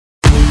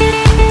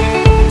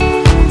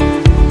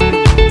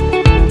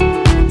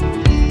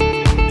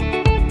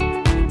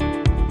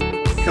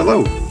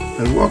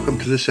and welcome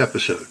to this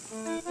episode.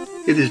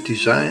 It is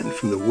designed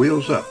from the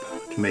wheels up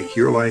to make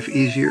your life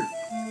easier,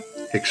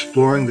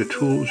 exploring the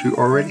tools you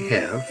already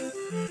have,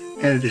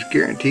 and it is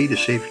guaranteed to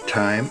save you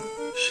time,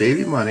 save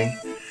you money,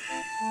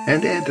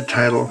 and add the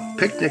title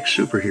Picnic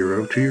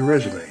Superhero to your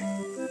resume.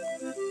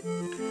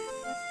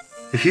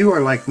 If you are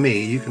like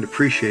me, you can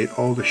appreciate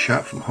all the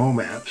shop from home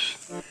apps,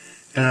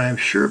 and I am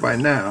sure by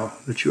now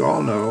that you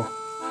all know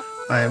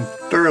I am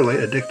thoroughly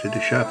addicted to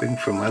shopping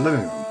from my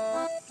living room.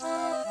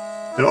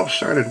 It all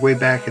started way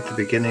back at the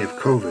beginning of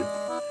COVID,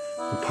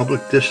 when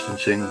public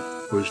distancing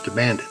was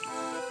demanded.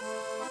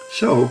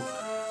 So,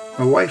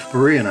 my wife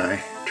Marie and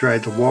I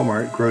tried the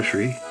Walmart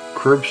grocery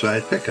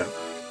curbside pickup.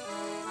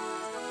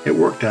 It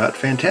worked out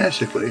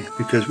fantastically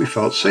because we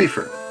felt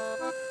safer.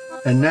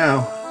 And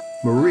now,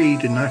 Marie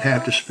did not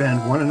have to spend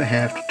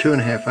 1.5 to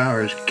 2.5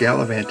 hours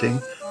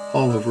gallivanting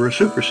all over a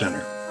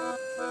supercenter.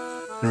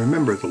 And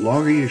remember, the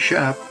longer you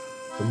shop,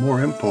 the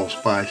more impulse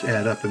buys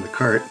add up in the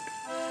cart,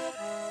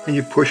 and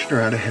you're pushing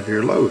around a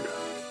heavier load.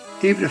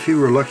 Even if you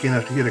were lucky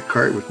enough to get a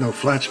cart with no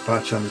flat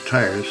spots on the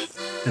tires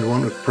and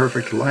one with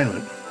perfect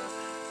alignment,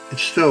 it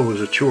still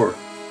was a chore.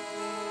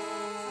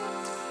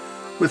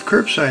 With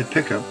curbside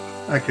pickup,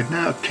 I could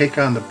now take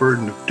on the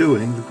burden of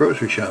doing the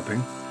grocery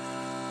shopping,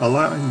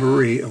 allowing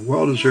Marie a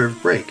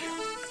well-deserved break.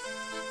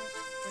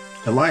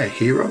 Am I a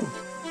hero?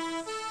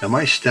 Am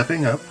I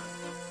stepping up?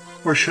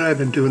 Or should I have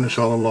been doing this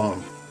all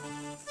along?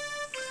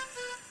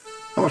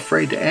 I'm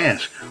afraid to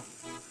ask,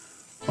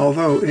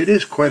 although it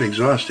is quite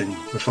exhausting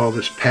with all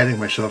this patting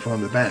myself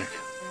on the back.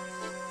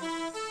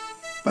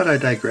 But I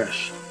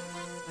digress.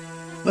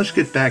 Let's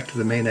get back to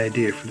the main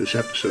idea for this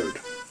episode.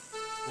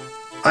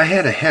 I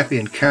had a happy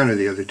encounter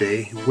the other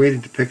day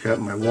waiting to pick up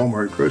my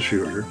Walmart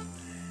grocery order,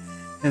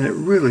 and it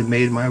really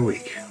made my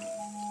week.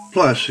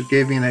 Plus, it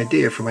gave me an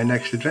idea for my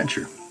next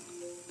adventure.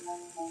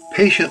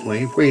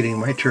 Patiently waiting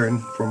my turn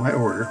for my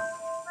order,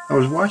 I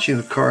was watching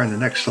the car in the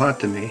next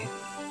slot to me,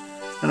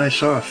 and I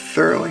saw a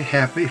thoroughly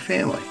happy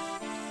family.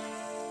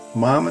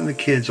 Mom and the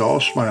kids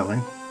all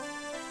smiling,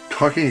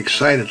 talking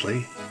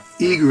excitedly,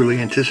 eagerly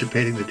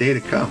anticipating the day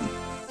to come.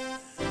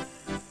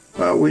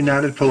 Well, we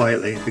nodded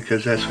politely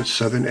because that's what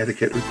Southern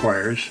etiquette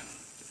requires,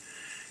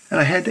 and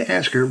I had to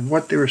ask her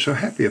what they were so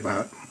happy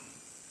about.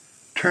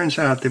 Turns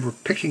out they were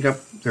picking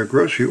up their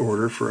grocery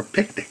order for a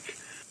picnic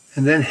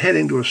and then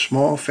heading to a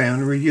small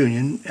family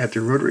reunion at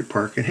the Rotary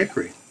Park in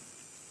Hickory.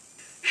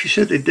 She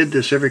said they did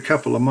this every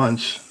couple of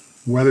months,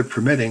 weather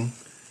permitting,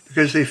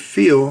 because they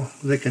feel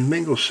they can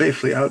mingle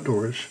safely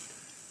outdoors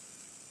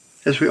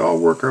as we all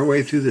work our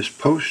way through this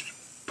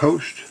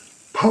post-COVID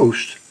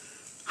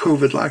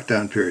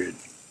lockdown period.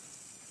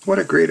 What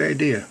a great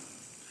idea.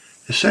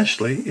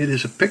 Essentially, it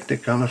is a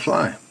picnic on the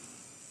fly.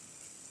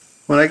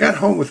 When I got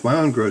home with my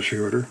own grocery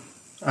order,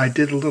 I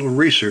did a little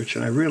research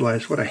and I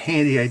realized what a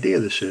handy idea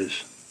this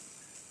is.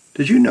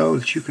 Did you know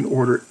that you can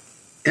order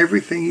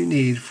everything you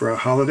need for a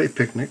holiday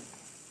picnic,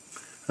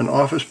 an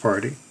office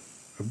party,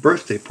 a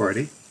birthday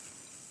party,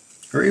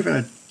 or even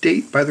a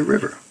date by the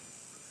river,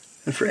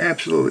 and for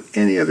absolutely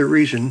any other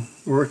reason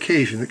or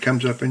occasion that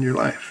comes up in your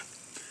life,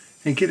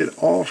 and get it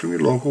all from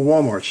your local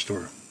Walmart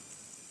store?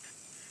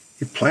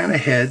 You plan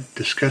ahead,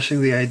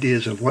 discussing the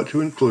ideas of what to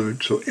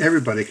include so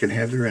everybody can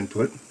have their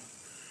input.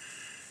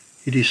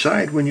 You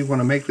decide when you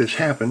want to make this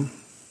happen,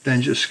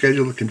 then just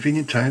schedule a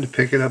convenient time to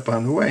pick it up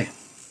on the way.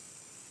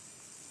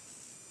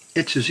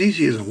 It's as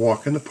easy as a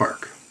walk in the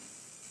park.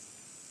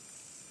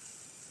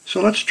 So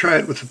let's try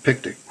it with the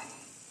picnic.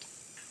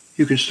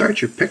 You can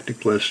start your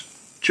picnic list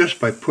just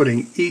by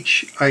putting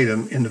each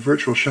item in the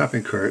virtual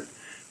shopping cart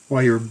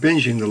while you're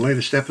binging the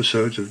latest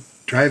episodes of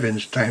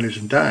Drive-Ins, Diners,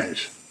 and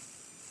Dives.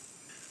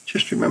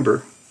 Just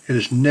remember, it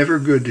is never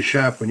good to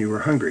shop when you are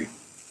hungry.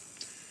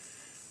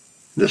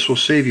 This will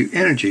save you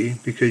energy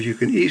because you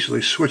can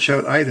easily switch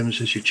out items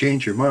as you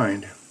change your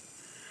mind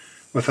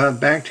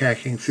without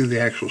backtracking through the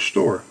actual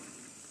store.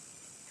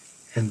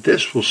 And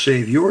this will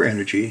save your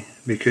energy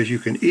because you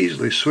can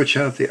easily switch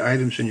out the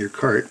items in your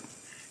cart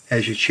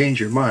as you change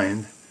your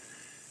mind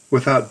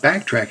without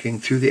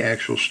backtracking through the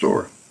actual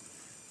store.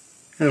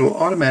 And it will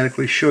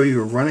automatically show you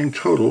a running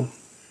total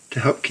to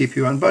help keep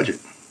you on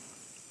budget.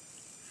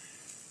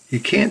 You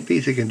can't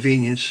beat the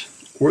convenience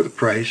or the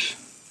price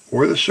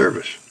or the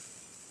service.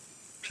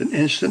 It's an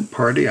instant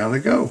party on the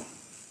go.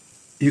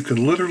 You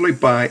can literally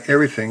buy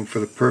everything for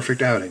the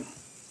perfect outing.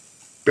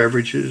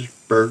 Beverages,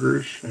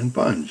 burgers, and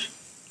buns.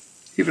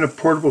 Even a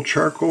portable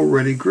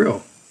charcoal-ready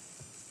grill.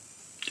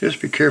 Just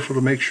be careful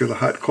to make sure the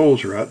hot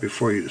coals are out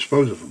before you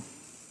dispose of them.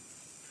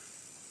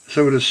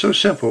 So it is so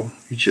simple,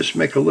 you just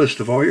make a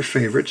list of all your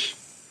favorites: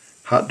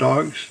 hot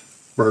dogs,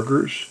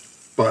 burgers,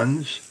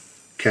 buns,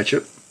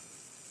 ketchup,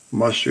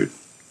 mustard,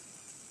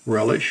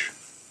 relish,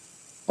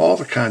 all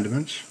the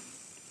condiments,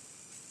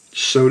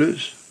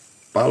 sodas,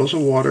 bottles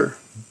of water,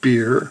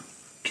 beer,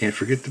 can't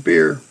forget the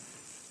beer,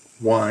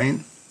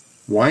 wine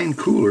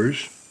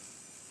coolers.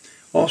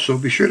 Also,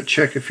 be sure to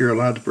check if you're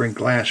allowed to bring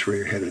glass where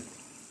you're headed.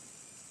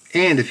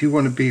 And if you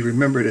want to be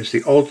remembered as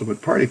the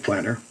ultimate party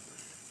planner,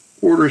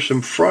 order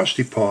some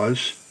Frosty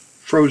Paws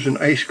frozen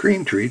ice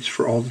cream treats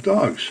for all the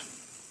dogs.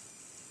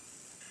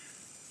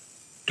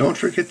 Don't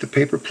forget the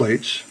paper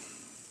plates,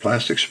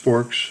 plastic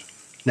sporks,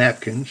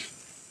 napkins,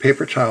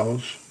 paper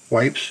towels,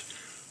 wipes,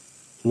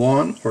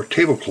 lawn or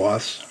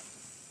tablecloths.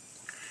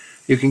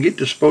 You can get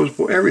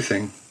disposable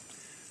everything.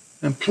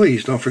 And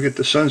please don't forget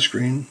the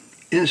sunscreen,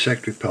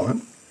 insect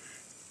repellent,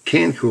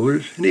 can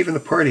coolers, and even the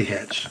party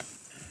hats.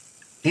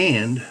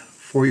 And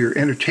for your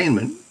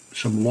entertainment,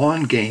 some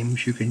lawn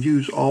games you can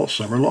use all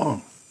summer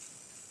long.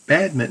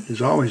 Badminton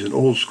is always an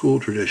old school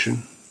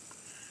tradition,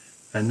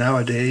 and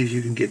nowadays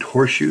you can get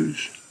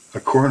horseshoes, a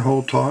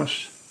cornhole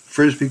toss,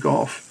 frisbee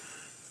golf,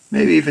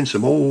 maybe even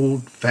some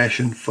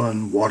old-fashioned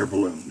fun water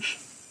balloons.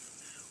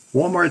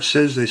 Walmart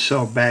says they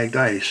sell bagged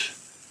ice,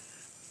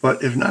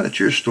 but if not at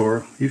your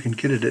store, you can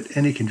get it at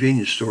any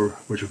convenience store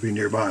which will be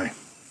nearby.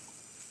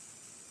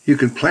 You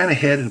can plan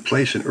ahead and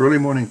place an early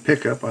morning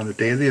pickup on the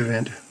day of the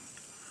event,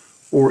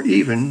 or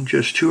even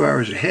just 2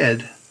 hours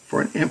ahead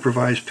for an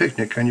improvised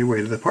picnic on your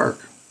way to the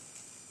park.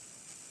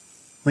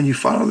 When you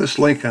follow this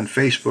link on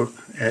Facebook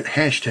at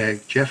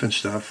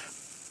 #JeffandStuff,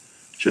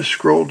 just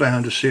scroll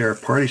down to see our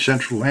Party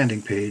Central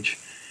landing page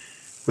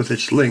with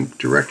its link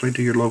directly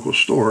to your local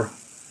store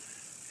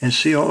and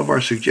see all of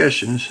our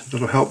suggestions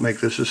that will help make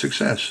this a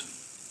success.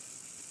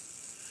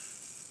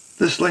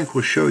 This link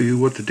will show you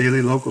what the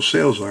daily local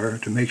sales are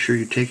to make sure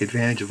you take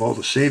advantage of all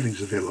the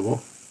savings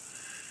available,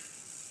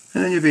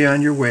 and then you'll be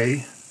on your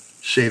way,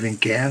 saving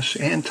gas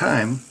and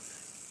time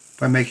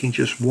by making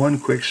just one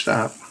quick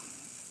stop,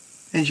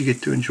 and you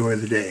get to enjoy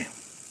the day.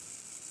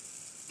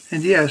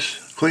 And yes,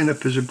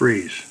 cleanup is a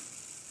breeze.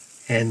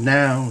 And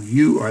now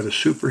you are the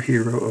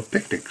superhero of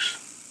picnics.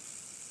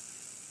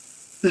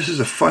 This is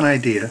a fun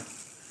idea,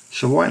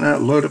 so why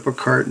not load up a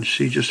cart and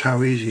see just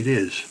how easy it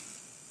is?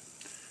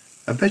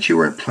 I bet you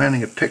weren't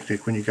planning a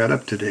picnic when you got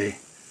up today,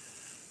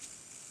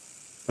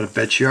 but I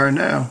bet you are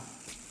now.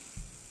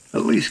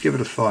 At least give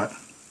it a thought.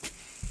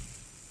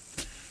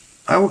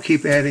 I will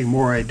keep adding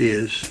more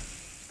ideas,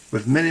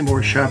 with many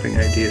more shopping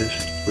ideas,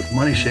 with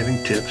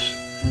money-saving tips,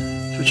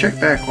 so check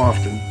back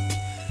often.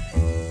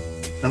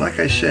 And like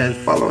I said,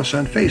 follow us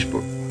on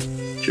Facebook.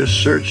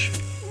 Just search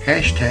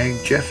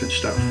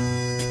 #JeffandStuff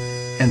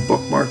and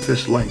bookmark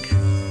this link,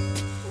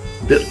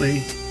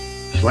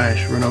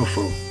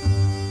 bit.ly/Renofo.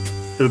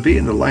 It'll be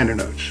in the liner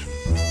notes.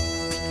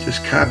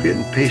 Just copy it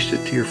and paste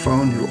it to your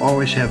phone. You'll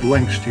always have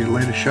links to your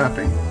latest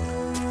shopping.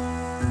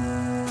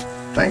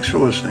 Thanks for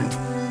listening.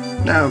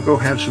 Now go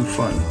have some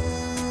fun.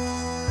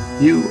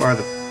 You are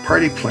the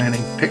party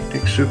planning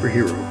picnic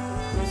superhero.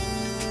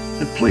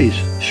 And please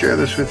share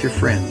this with your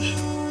friends.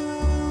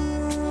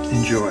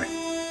 Enjoy.